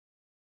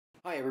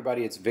Hi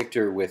everybody, it's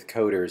Victor with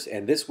Coders,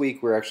 and this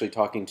week we're actually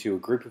talking to a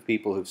group of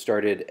people who've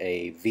started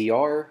a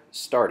VR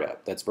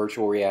startup that's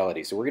virtual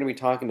reality. So we're going to be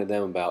talking to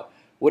them about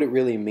what it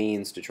really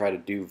means to try to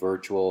do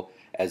virtual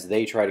as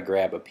they try to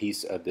grab a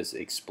piece of this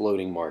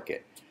exploding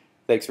market.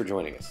 Thanks for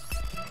joining us.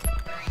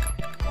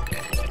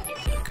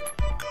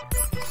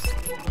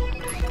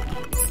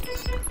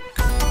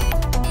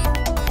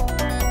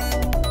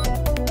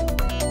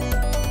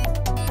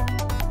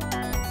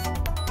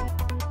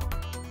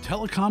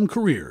 Telecom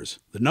Careers,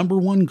 the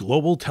 #1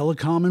 global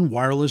telecom and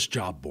wireless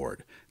job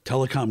board,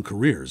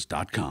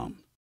 telecomcareers.com.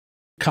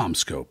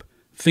 CommScope,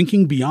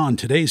 thinking beyond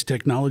today's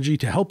technology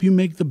to help you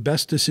make the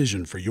best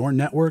decision for your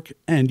network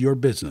and your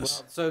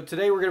business. So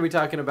today we're going to be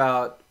talking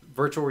about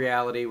virtual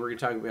reality. We're going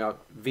to be talking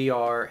about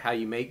VR, how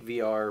you make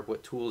VR,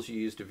 what tools you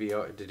use to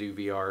do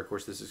VR. Of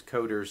course, this is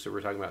Coders, so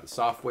we're talking about the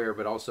software,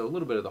 but also a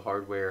little bit of the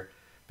hardware,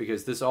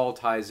 because this all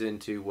ties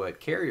into what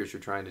carriers are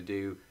trying to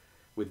do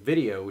with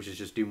video, which is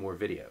just do more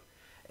video.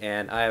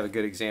 And I have a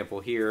good example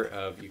here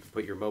of, you can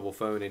put your mobile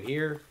phone in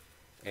here,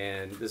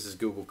 and this is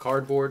Google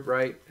Cardboard,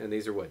 right? And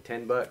these are what,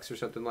 $10 or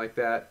something like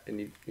that, and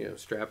you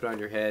strap it on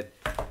your head,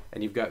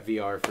 and you've got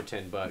VR for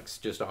 $10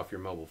 just off your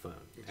mobile phone.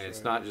 That's and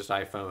it's not just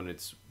iPhone;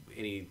 it's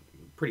any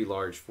pretty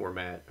large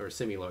format or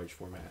semi-large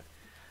format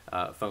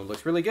phone.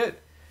 Looks really good.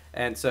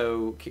 And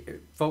so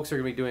folks are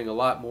going to be doing a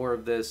lot more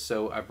of this.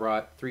 So I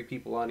brought 3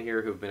 people on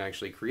here who have been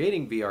actually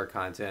creating VR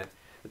content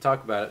to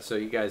talk about it. So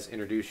you guys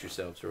introduce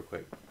yourselves real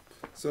quick.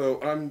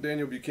 So I'm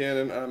Daniel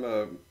Buchanan. I'm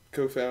a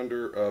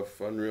co-founder of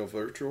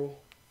UnrealVirtual.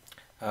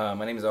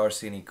 My name is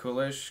Arseny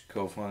Kulish,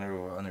 co-founder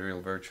of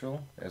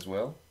UnrealVirtual as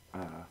well.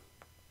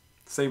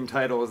 Same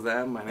title as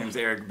them. My name's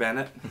Eric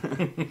Bennett,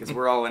 because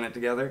we're all in it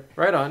together.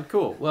 Right on,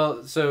 cool.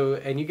 Well, so,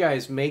 and you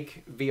guys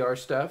make VR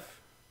stuff,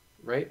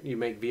 right? You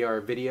make VR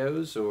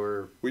videos,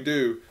 or? We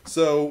do.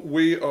 So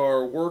we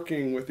are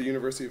working with the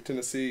University of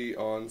Tennessee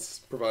on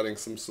providing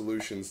some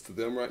solutions to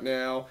them right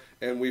now,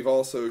 and we've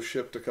also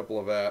shipped a couple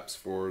of apps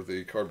for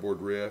the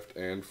Cardboard Rift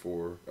and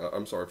for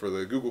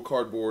the Google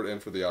Cardboard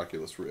and for the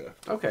Oculus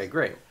Rift. Okay,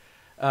 great.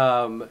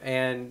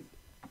 And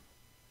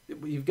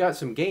you've got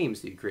some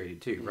games that you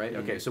created too, right?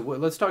 Mm-hmm. Okay, so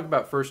let's talk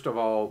about, first of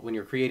all, when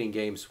you're creating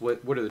games,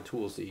 what are the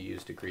tools that you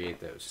use to create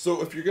those?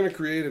 So if you're going to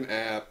create an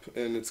app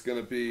and it's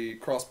going to be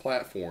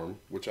cross-platform,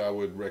 which I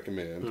would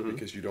recommend,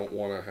 because you don't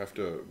want to have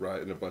to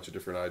write in a bunch of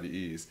different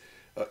IDEs,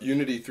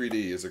 Unity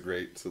 3D is a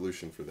great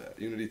solution for that.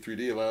 Unity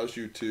 3D allows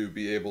you to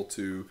be able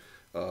to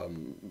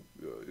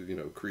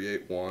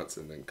create once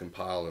and then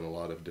compile in a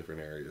lot of different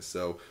areas.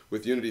 So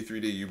with Unity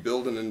 3D, you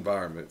build an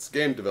environment. It's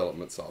game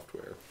development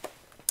software.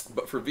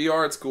 But for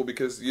VR, it's cool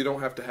because you don't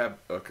have to have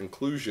a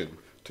conclusion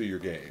to your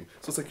game.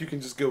 So it's like you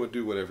can just go and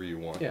do whatever you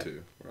want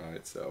to,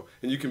 right? So,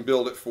 and you can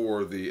build it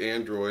for the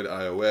Android,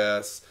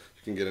 iOS.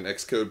 You can get an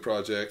Xcode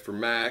project for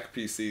Mac,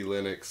 PC,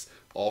 Linux,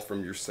 all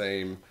from your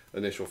same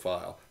initial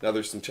file. Now,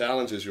 there's some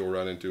challenges you'll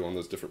run into on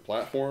those different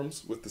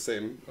platforms with the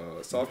same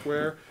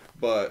software,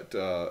 but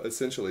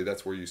essentially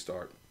that's where you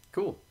start.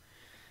 Cool.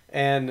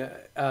 And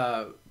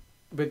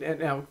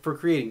now for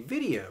creating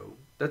video,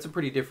 that's a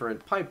pretty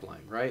different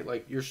pipeline, right?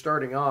 Like, you're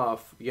starting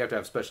off, you have to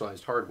have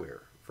specialized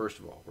hardware, first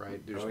of all,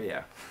 right? Oh,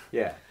 yeah.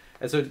 Yeah.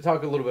 And so to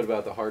talk a little bit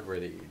about the hardware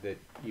that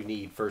you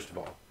need, first of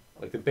all,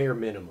 like the bare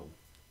minimum.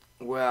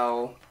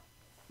 Well,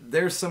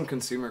 there's some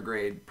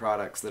consumer-grade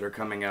products that are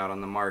coming out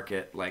on the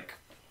market, like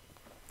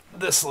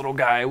this little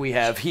guy we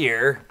have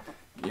here,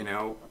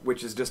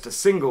 which is just a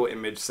single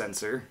image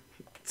sensor.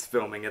 It's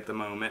filming at the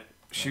moment,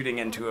 shooting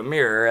into a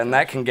mirror, and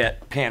that can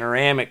get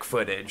panoramic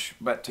footage,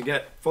 but to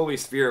get fully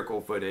spherical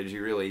footage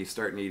you really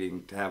start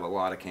needing to have a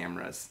lot of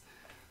cameras.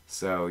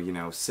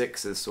 So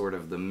 6 is sort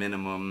of the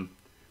minimum,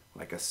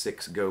 like a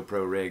 6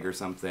 GoPro rig or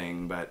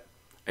something, but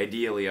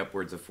ideally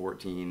upwards of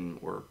 14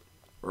 or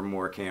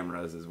more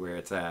cameras is where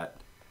it's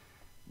at.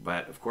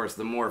 But of course,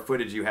 the more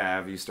footage you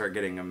have, you start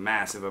getting a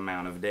massive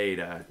amount of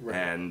data, right.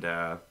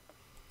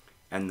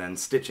 And then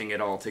stitching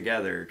it all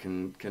together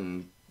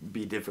can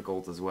be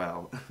difficult as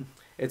well.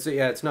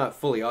 It's not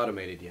fully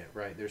automated yet,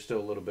 right? There's still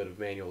a little bit of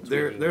manual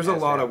tweaking. There's a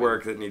lot of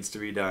work that needs to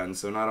be done.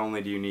 So not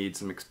only do you need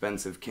some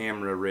expensive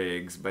camera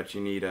rigs, but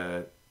you need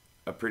a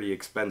pretty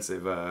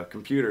expensive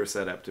computer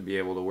setup to be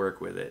able to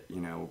work with it.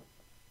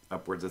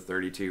 Upwards of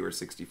 32 or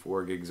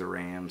 64 gigs of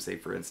RAM, say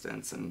for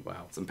instance, and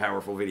some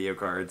powerful video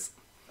cards.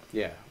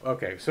 Yeah.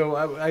 Okay. So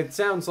it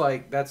sounds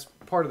like that's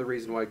part of the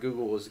reason why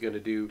Google was going to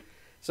do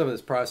some of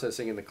this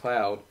processing in the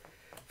cloud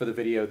for the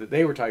video that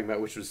they were talking about,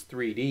 which was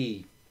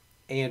 3D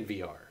and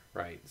VR.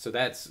 Right, so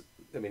that's,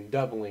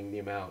 doubling the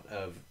amount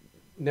of,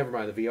 never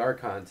mind the VR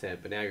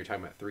content, but now you're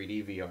talking about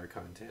 3D VR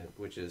content,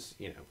 which is,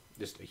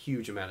 just a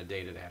huge amount of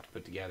data to have to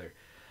put together.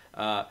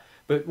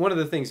 But one of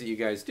the things that you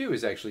guys do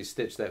is actually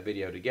stitch that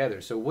video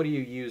together. So what do you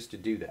use to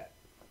do that?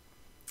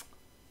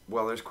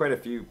 Well, there's quite a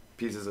few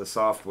pieces of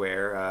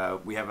software.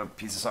 We have a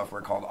piece of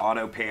software called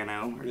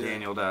AutoPano, or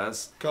Daniel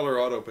does. Color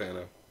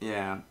AutoPano.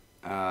 Yeah,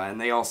 and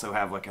they also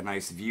have like a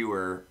nice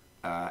viewer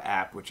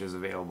app, which is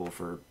available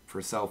for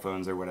cell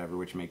phones or whatever,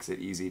 which makes it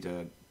easy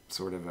to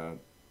sort of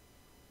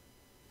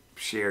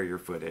share your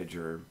footage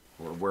or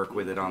or work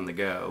with it on the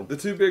go. The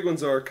two big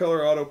ones are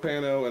Color Auto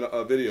Pano and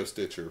a Video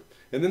Stitcher.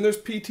 And then there's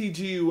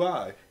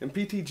PTGUI, and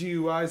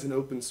PTGUI is an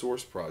open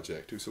source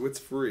project too, so it's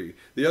free.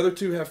 The other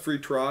two have free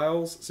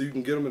trials, so you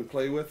can get them and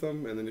play with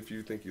them, and then if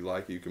you think you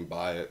like it, you can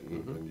buy it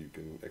and you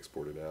can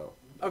export it out.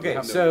 Okay,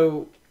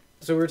 so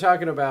we're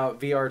talking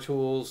about VR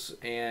tools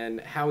and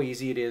how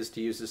easy it is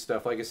to use this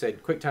stuff. Like I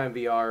said, QuickTime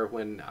VR,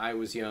 when I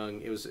was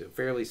young, it was a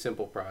fairly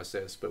simple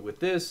process, but with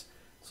this,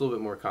 it's a little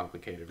bit more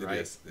complicated, right?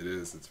 It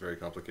is. It's very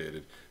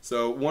complicated.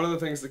 So one of the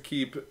things to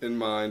keep in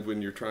mind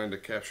when you're trying to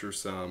capture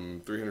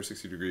some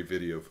 360-degree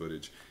video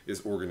footage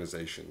is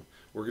organization.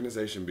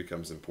 Organization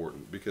becomes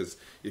important because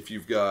if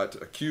you've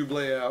got a cube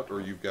layout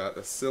or you've got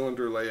a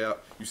cylinder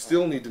layout, you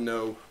still need to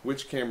know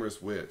which camera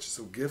is which.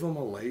 So give them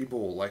a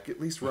label, like at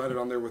least write it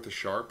on there with a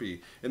Sharpie,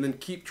 and then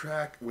keep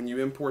track when you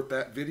import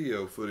that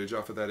video footage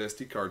off of that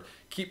SD card.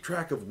 Keep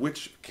track of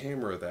which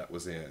camera that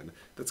was in.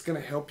 That's going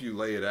to help you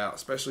lay it out,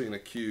 especially in a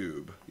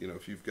cube. You know,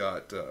 if you've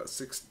got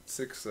six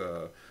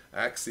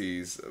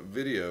axes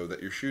video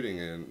that you're shooting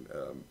in,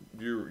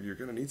 you're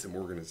going to need some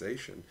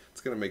organization.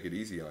 It's going to make it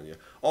easy on you.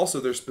 Also,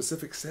 there's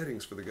specific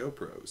settings for the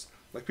GoPros.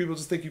 Like, people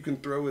just think you can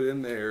throw it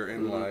in there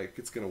and like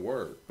it's going to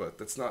work, but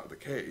that's not the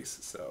case.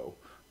 So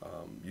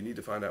you need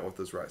to find out what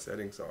those right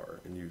settings are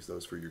and use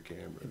those for your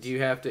cameras. Do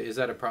you have to, is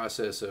that a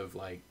process of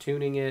like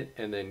tuning it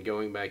and then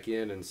going back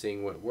in and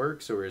seeing what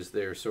works, or is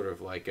there sort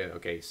of like a,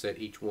 okay, set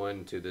each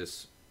one to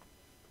this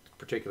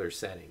particular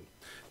setting?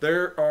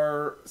 There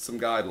are some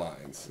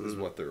guidelines, is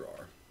what there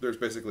are. There's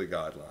basically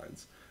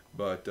guidelines.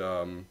 But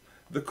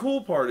the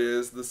cool part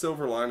is, the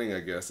silver lining, I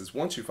guess, is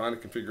once you find a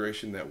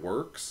configuration that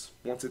works,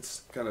 once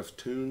it's kind of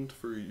tuned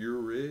for your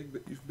rig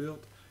that you've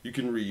built, you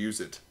can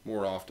reuse it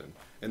more often.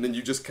 And then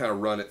you just kind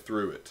of run it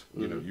through it.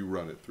 You know, you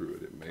run it through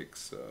it. It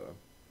makes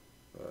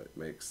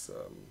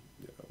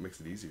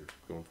it easier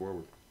going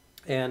forward.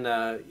 And,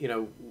 you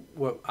know,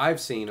 what I've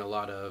seen a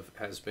lot of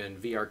has been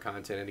VR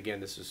content. And again,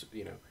 this is,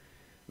 you know,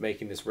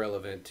 making this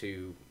relevant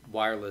to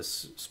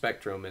wireless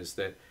spectrum, is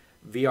that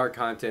VR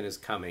content is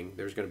coming.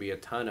 There's going to be a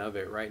ton of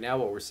it. Right now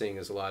what we're seeing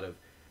is a lot of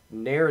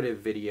narrative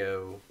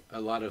video, a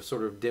lot of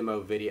sort of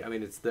demo video. I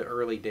mean, it's the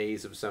early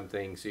days of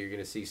something, so you're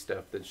going to see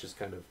stuff that's just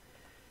kind of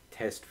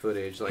test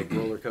footage, like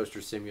roller coaster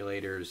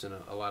simulators and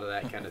a lot of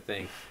that kind of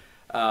thing.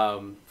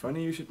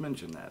 Funny you should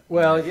mention that.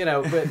 Well, you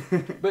know,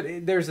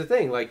 but there's the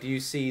thing, like, do you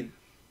see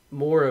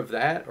more of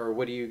that, or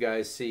what do you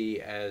guys see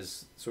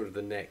as sort of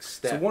the next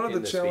step? So one of in the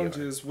this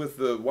challenges VR? with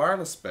the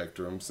wireless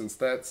spectrum, since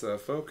that's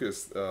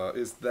focused,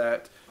 is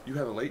that you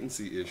have a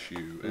latency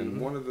issue. And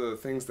one of the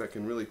things that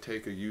can really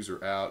take a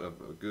user out of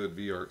a good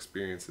VR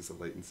experience is a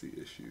latency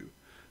issue.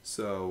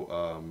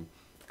 So,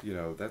 you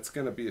know, that's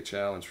going to be a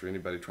challenge for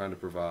anybody trying to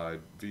provide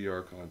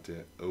VR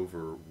content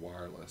over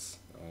wireless.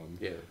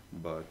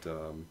 But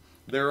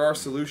there are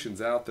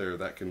solutions out there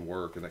that can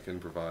work and that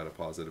can provide a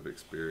positive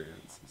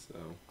experience.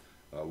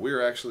 So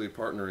we're actually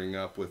partnering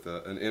up with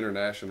an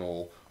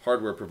international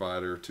hardware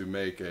provider to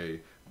make a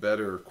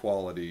better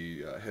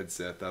quality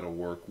headset that'll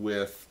work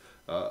with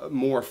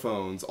more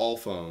phones, all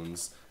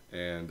phones,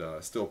 and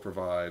still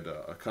provide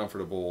a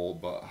comfortable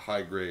but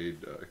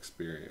high-grade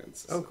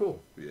experience. Oh,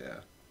 cool. Yeah.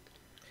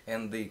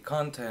 And the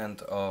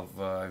content of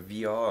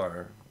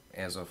VR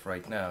as of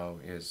right now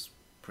is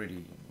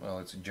pretty, well,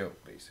 it's a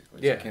joke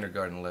basically. It's a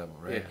kindergarten level,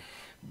 right? Yeah.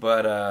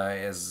 But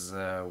as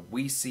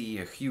we see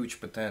a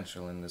huge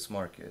potential in this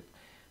market,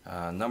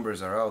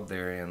 numbers are out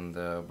there,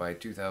 and by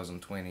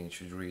 2020 it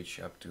should reach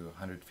up to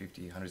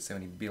 150,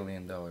 170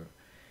 billion dollar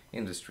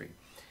industry.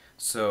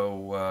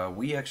 So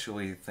we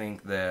actually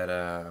think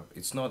that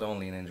it's not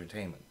only in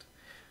entertainment.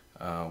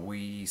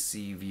 We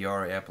see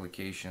VR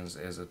applications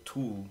as a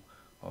tool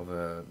of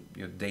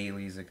your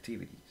daily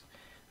activities.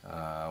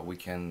 We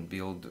can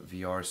build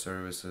VR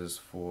services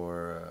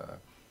for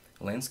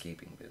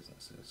landscaping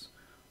businesses,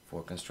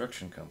 for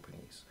construction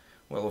companies.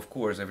 Well, of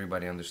course,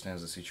 everybody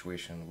understands the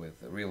situation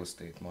with the real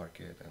estate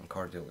market and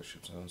car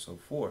dealerships and so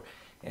forth.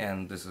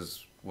 And this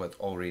is what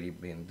already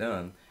been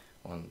done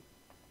on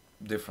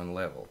different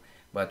level.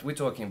 But we're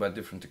talking about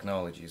different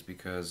technologies,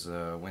 because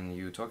when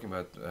you're talking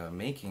about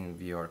making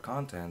VR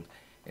content,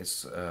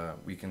 it's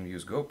we can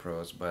use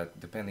GoPros, but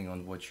depending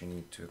on what you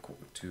need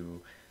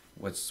to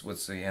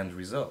what's the end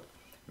result,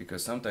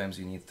 because sometimes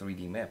you need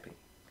 3D mapping.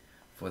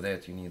 For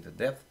that you need the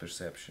depth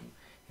perception,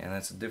 and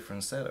that's a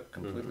different setup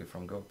completely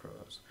from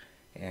GoPros.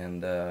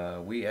 And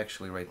we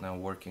actually right now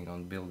working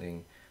on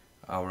building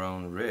our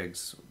own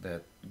rigs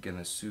that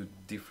gonna suit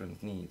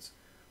different needs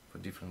for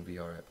different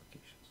VR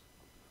applications.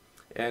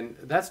 And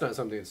that's not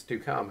something that's too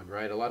common,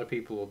 right? A lot of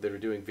people that are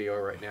doing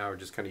VR right now are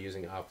just kind of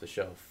using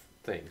off-the-shelf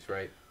things,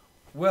 right?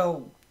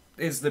 Well,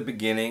 it's the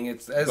beginning.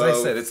 It's, as Both.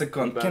 I said, it's a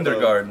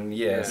kindergarten,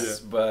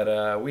 yes. Yeah.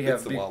 But we It's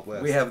have the Wild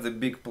West. we have the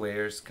big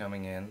players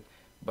coming in.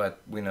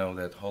 But we know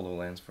that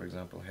HoloLens, for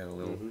example, had a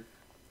little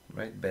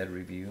bad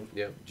review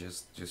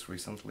just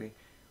recently,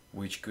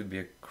 which could be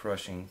a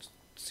crushing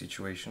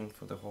situation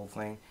for the whole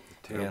thing.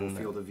 Terrible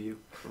field of view.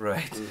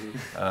 Right.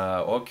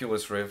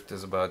 Oculus Rift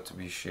is about to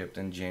be shipped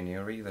in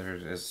January. There,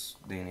 as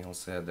Daniel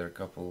said, there are a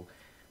couple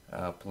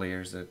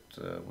players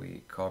that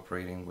we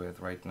cooperating with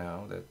right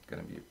now that's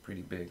going to be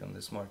pretty big on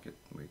this market.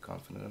 We're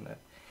confident in that.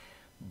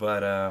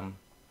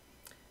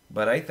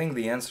 But I think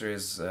the answer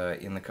is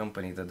in the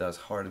company that does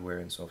hardware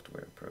and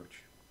software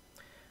approach.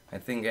 I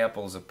think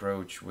Apple's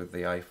approach with the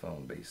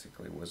iPhone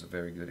basically was a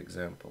very good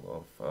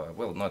example of,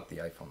 well, not the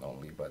iPhone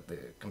only, but the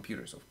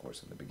computers, of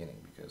course, in the beginning,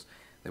 because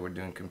they were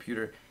doing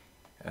computer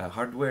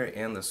hardware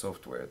and the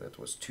software that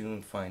was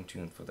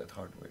fine-tuned for that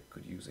hardware.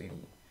 Could use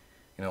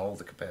any, all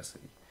the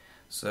capacity.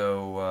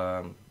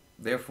 So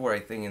therefore, I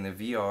think in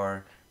the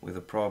VR, with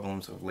the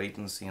problems of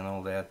latency and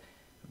all that,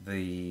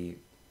 the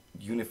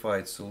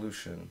unified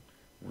solution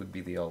would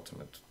be the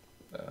ultimate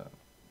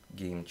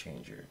game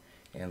changer.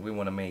 And we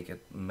want to make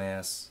it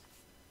mass,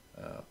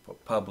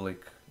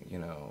 public,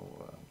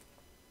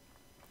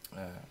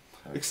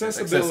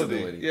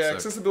 accessibility. Yeah, So-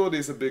 accessibility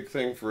is a big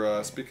thing for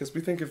us because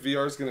we think if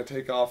VR is going to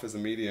take off as a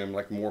medium,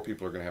 like more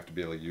people are going to have to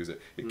be able to use it.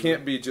 It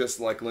can't be just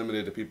like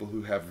limited to people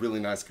who have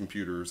really nice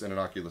computers and an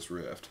Oculus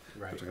Rift.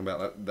 Right. We're talking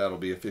about that'll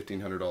be a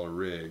 $1,500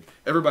 rig.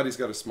 Everybody's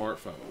got a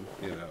smartphone,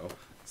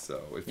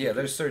 So if Yeah,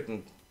 there's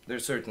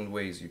certain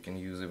ways you can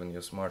use even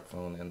your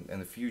smartphone,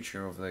 and the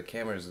future of the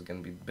cameras is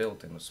going to be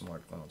built in the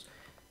smartphones.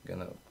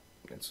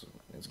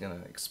 It's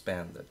gonna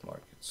expand that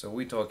market. So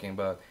we're talking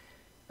about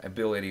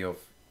ability of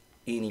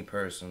any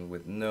person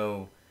with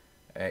no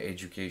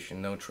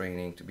education, no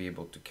training, to be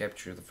able to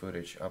capture the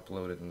footage,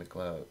 upload it in the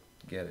cloud,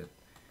 get it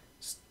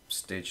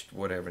stitched,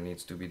 whatever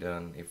needs to be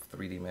done. If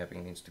 3D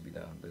mapping needs to be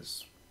done,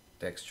 this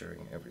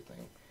texturing,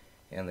 everything,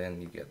 and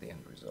then you get the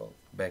end result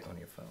back on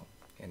your phone,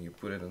 and you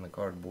put it in the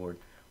cardboard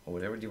or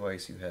whatever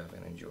device you have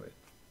and enjoy it.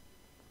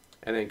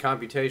 And then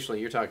computationally,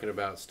 you're talking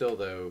about still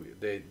though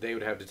they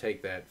would have to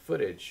take that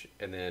footage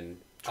and then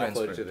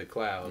Transfer upload it to the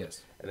cloud,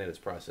 Yes. and then it's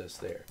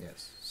processed there.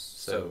 Yes.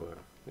 So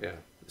yeah,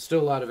 still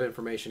a lot of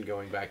information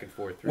going back and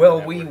forth. Through Well,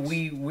 the we're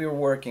networks.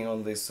 working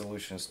on these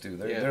solutions too.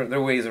 There Yeah. there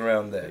are ways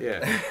around that.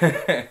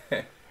 Yeah.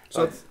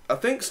 So I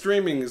think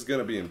streaming is going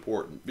to be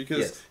important because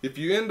Yes. if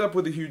you end up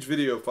with a huge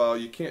video file,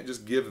 you can't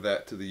just give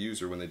that to the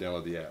user when they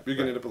download the app. You're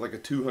going to end up with like a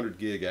 200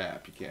 gig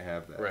app. You can't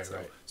have that. Right, so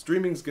right.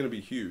 Streaming is going to be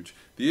huge.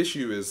 The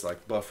issue is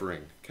like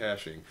buffering,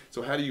 caching.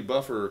 So how do you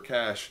buffer or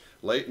cache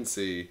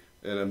latency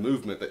in a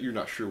movement that you're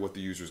not sure what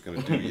the user is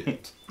going to do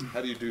yet?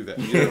 How do you do that?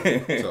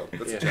 So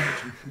that's a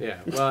challenge. Yeah.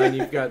 Well, and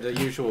you've got the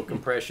usual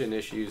compression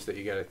issues that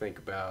you got to think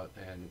about,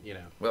 and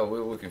Well, we're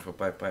looking for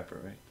Pied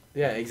Piper, right?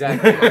 Yeah,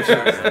 exactly.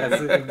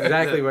 That's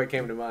exactly what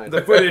came to mind.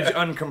 The footage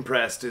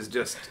uncompressed is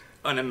just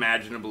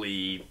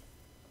unimaginably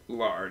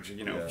large.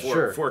 Yeah.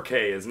 Sure.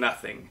 4K is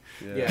nothing.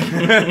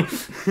 Yeah.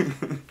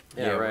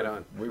 Yeah, right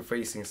on. We're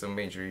facing some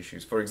major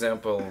issues. For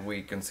example,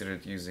 we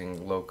considered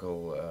using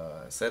local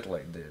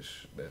satellite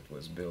dish that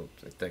was built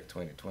at Tech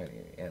 2020,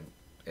 and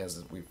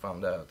as we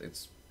found out,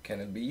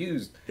 cannot be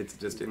used. It's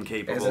just It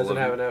incapable doesn't of...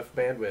 have enough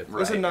bandwidth.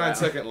 There's a Right.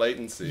 9-second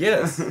latency.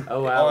 Yes,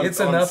 Oh wow. On- it's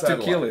enough to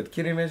satellite. kill it.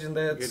 Can you imagine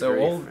that? Good So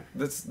grief. all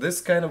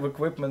this kind of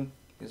equipment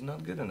is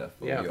not good enough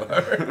for Yeah.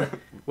 VR.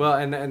 Well,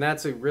 and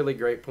that's a really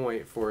great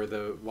point for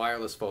the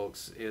wireless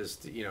folks is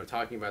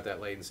talking about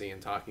that latency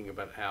and talking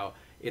about how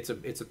it's a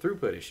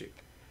throughput issue.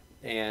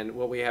 And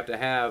what we have to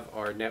have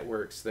are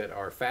networks that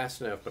are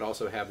fast enough, but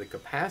also have the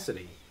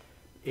capacity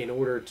in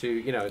order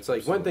to, it's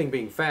like one thing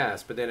being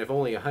fast, but then if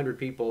only 100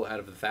 people out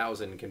of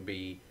 1,000 can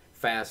be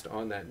fast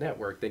on that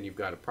network, then you've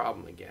got a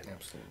problem again.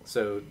 Absolutely.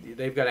 So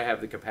they've got to have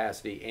the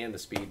capacity and the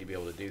speed to be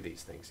able to do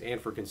these things, and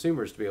for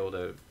consumers to be able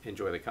to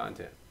enjoy the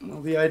content.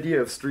 Well, the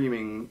idea of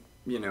streaming,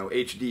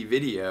 HD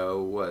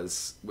video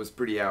was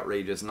pretty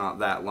outrageous not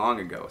that long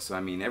ago. So,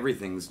 I mean,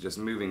 everything's just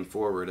moving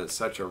forward at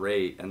such a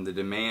rate, and the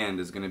demand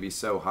is going to be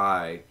so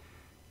high.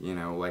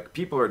 Like,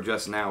 people are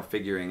just now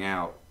figuring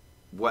out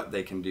what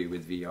they can do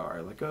with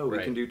VR. Like, oh, we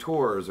Right. can do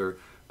tours, or,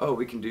 oh,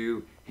 we can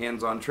do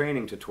hands-on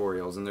training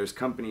tutorials. And there's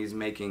companies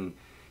making,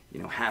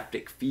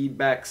 haptic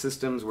feedback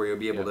systems where you'll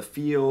be able Yep. to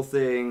feel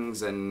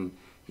things, and,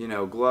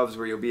 gloves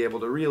where you'll be able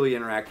to really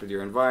interact with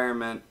your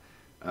environment.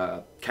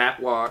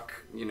 Catwalk,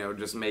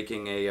 just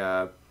making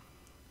a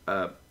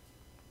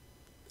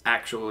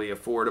actually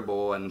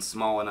affordable and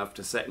small enough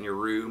to set in your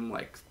room,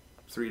 like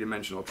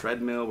 3-dimensional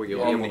treadmill where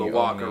you'll be able to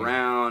walk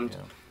around.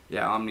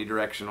 Yeah,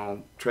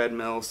 omnidirectional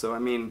treadmill. So I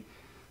mean,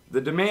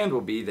 the demand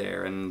will be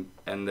there, and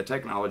the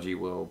technology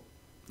will.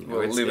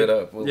 We'll live it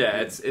up.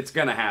 It's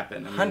gonna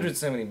happen. I mean,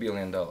 $170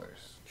 billion.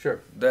 Sure.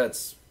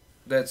 That's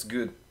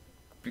good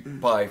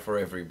pie for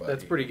everybody.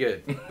 That's pretty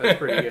good. That's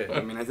pretty good.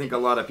 I mean, I think a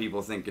lot of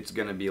people think it's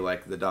going to be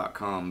like the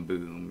 .com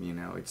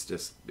boom, it's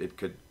just, it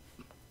could,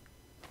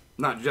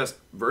 not just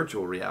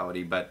virtual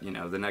reality, but,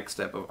 the next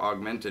step of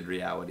augmented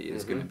reality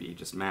is going to be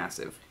just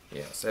massive.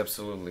 Yes,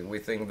 absolutely. We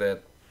think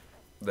that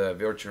the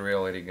virtual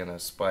reality gonna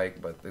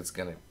spike, but it's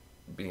gonna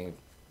be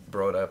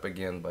brought up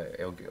again by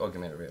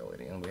augmented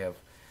reality, and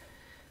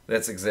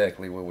that's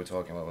exactly what we're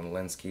talking about in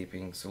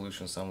landscaping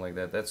solutions, something like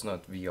that. That's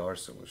not VR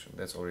solution.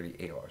 That's already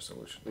AR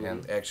solution.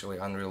 And actually,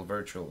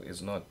 UnrealVirtual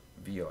is not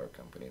VR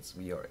company. It's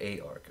VR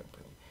AR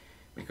company,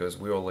 because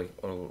we're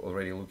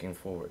already looking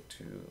forward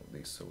to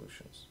these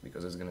solutions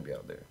because it's going to be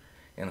out there.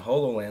 And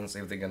HoloLens,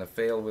 if they're gonna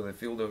fail with a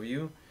field of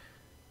view,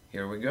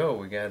 here we go.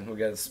 We got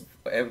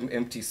an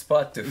empty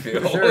spot to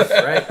fill. Sure,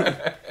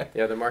 right?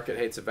 Yeah, the market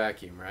hates a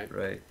vacuum, right?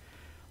 Right.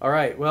 All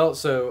right. Well,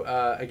 so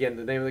again,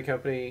 the name of the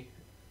company,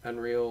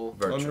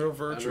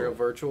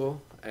 UnrealVirtual,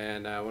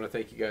 and I want to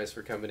thank you guys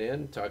for coming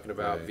in, talking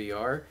about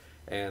VR,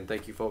 and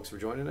thank you folks for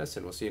joining us,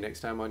 and we'll see you next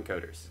time on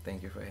Coders.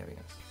 Thank you for having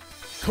us.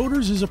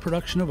 Coders is a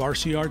production of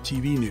RCR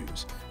TV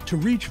News. To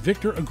reach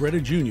Victor Agreda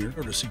Jr.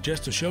 or to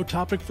suggest a show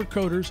topic for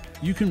Coders,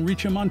 you can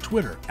reach him on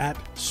Twitter at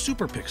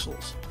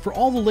Superpixels. For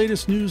all the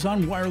latest news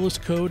on wireless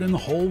code and the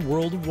whole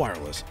world of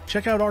wireless,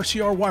 check out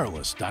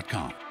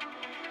rcrwireless.com.